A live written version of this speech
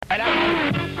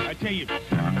tell you,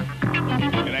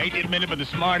 and I hate to admit it, but the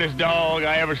smartest dog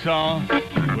I ever saw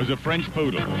was a French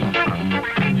poodle.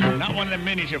 Not one of them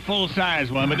miniature,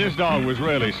 full-size one, but this dog was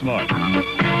really smart.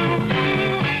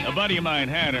 A buddy of mine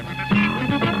had her,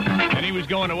 and he was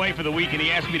going away for the week, and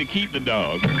he asked me to keep the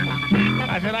dog.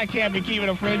 I said, I can't be keeping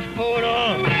a French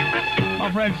poodle.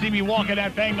 My friends see me walking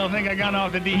that thing, they'll think I got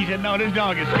off the D. He said, no, this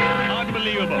dog is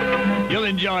unbelievable. You'll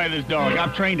enjoy this dog.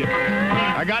 I've trained it.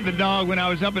 I got the dog when I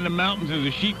was up in the mountains as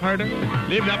a sheep herder.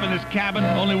 Lived up in this cabin.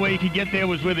 Only way you could get there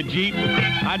was with a Jeep.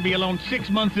 I'd be alone 6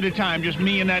 months at a time, just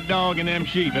me and that dog and them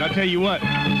sheep. And I tell you what,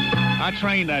 I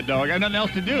trained that dog. I had nothing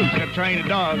else to do except train a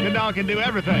dog. The dog can do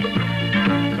everything.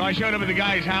 So I showed up at the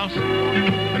guy's house.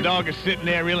 The dog is sitting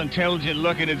there, real intelligent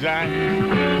look in his eye.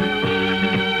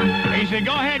 He said,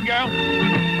 go ahead, girl.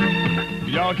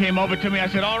 The dog came over to me. I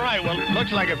said, all right, well,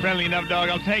 looks like a friendly enough dog.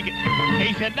 I'll take it.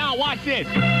 He said, now watch this.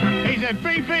 He said,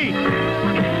 Fifi,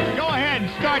 go ahead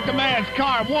and start the man's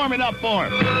car. Warm it up for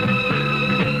him.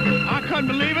 I couldn't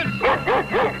believe it.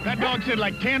 That dog said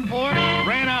like 10-4,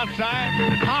 ran outside,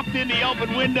 hopped in the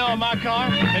open window of my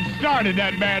car, and started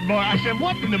that bad boy. I said,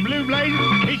 what in the blue blazes?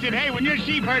 He said, hey, when you're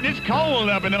sheep herding, it's cold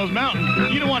up in those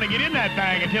mountains. You don't want to get in that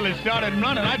thing until it started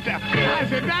running. I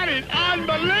said, that is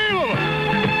unbelievable.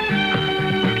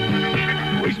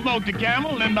 We smoked a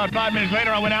Camel, and then about 5 minutes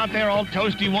later, I went out there all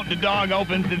toasty, wanting the dog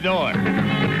opens the door.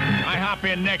 I hop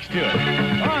in next to it.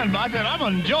 I said, I'm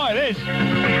going to enjoy this.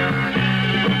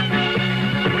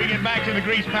 Back to the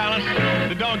Grease Palace.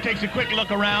 The dog takes a quick look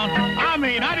around. I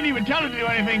mean, I didn't even tell it to do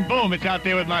anything. Boom, it's out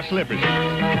there with my slippers.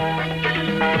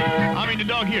 I mean, the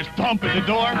dog hears thump at the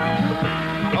door,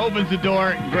 opens the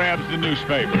door, and grabs the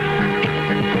newspaper.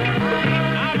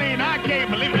 I mean, I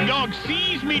can't believe it. The dog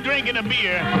sees me drinking a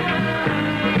beer,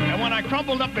 and when I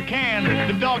crumpled up the can,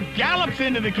 the dog gallops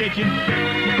into the kitchen,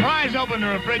 pries open the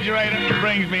refrigerator, and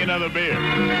brings me another beer.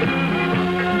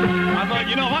 I thought,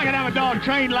 you know, if I could have a dog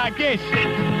trained like this,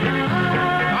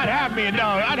 I'd have me a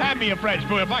dog. I'd have me a French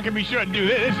poodle if I could be sure to do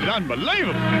this. This is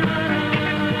unbelievable.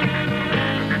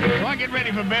 So I get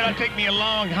ready for bed. I take me a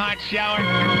long, hot shower.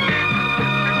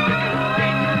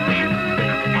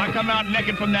 I come out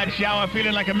naked from that shower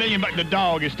feeling like $1 million, but the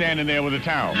dog is standing there with a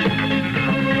towel.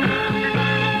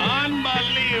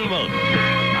 Unbelievable.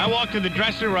 I walked to the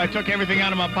dresser where I took everything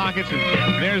out of my pockets, and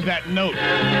there's that note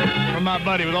from my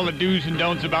buddy with all the do's and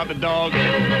don'ts about the dog.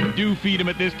 Do feed him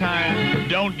at this time.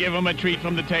 Don't give him a treat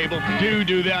from the table.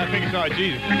 Do that. I figured, oh,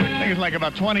 Jesus. I think it's like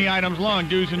about 20 items long,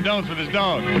 do's and don'ts with this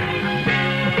dog.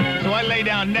 So I lay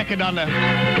down naked on the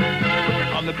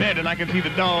bed, and I can see the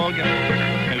dog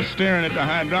and staring at the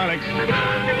hydraulics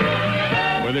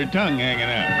with her tongue hanging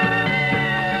out.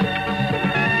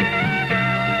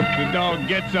 The dog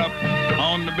gets up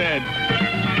on the bed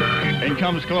and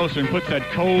comes closer and puts that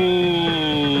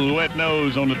cold, wet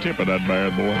nose on the tip of that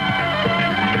bad boy.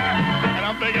 And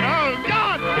I'm thinking, oh,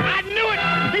 God, I knew it.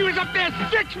 He was up there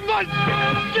 6 months.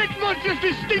 6 months, just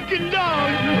a stinking dog.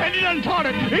 And he done taught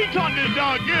it. He taught this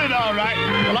dog good, all right.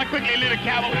 Well, I quickly lit a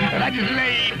Camel, and I just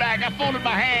laid back. I folded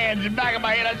my hands in back of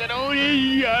my head. I said, oh,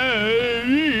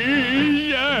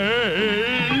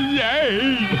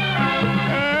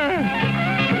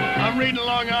 I'm reading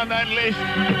along on that list.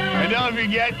 And don't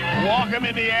forget, walk him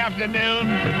in the afternoon,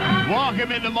 walk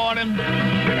him in the morning,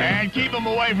 and keep him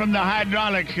away from the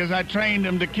hydraulics, because I trained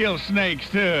him to kill snakes,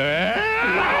 too.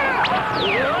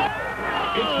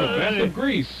 It's the best of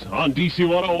Grease on DC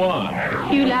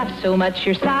 101. You laugh so much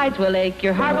your sides will ache,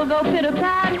 your heart will go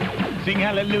pitter-pat. Sing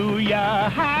hallelujah,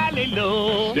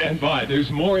 hallelujah. Stand by.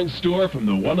 There's more in store from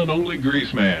the one and only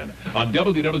Greaseman on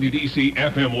WWDC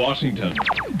FM Washington,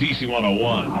 DC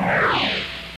 101.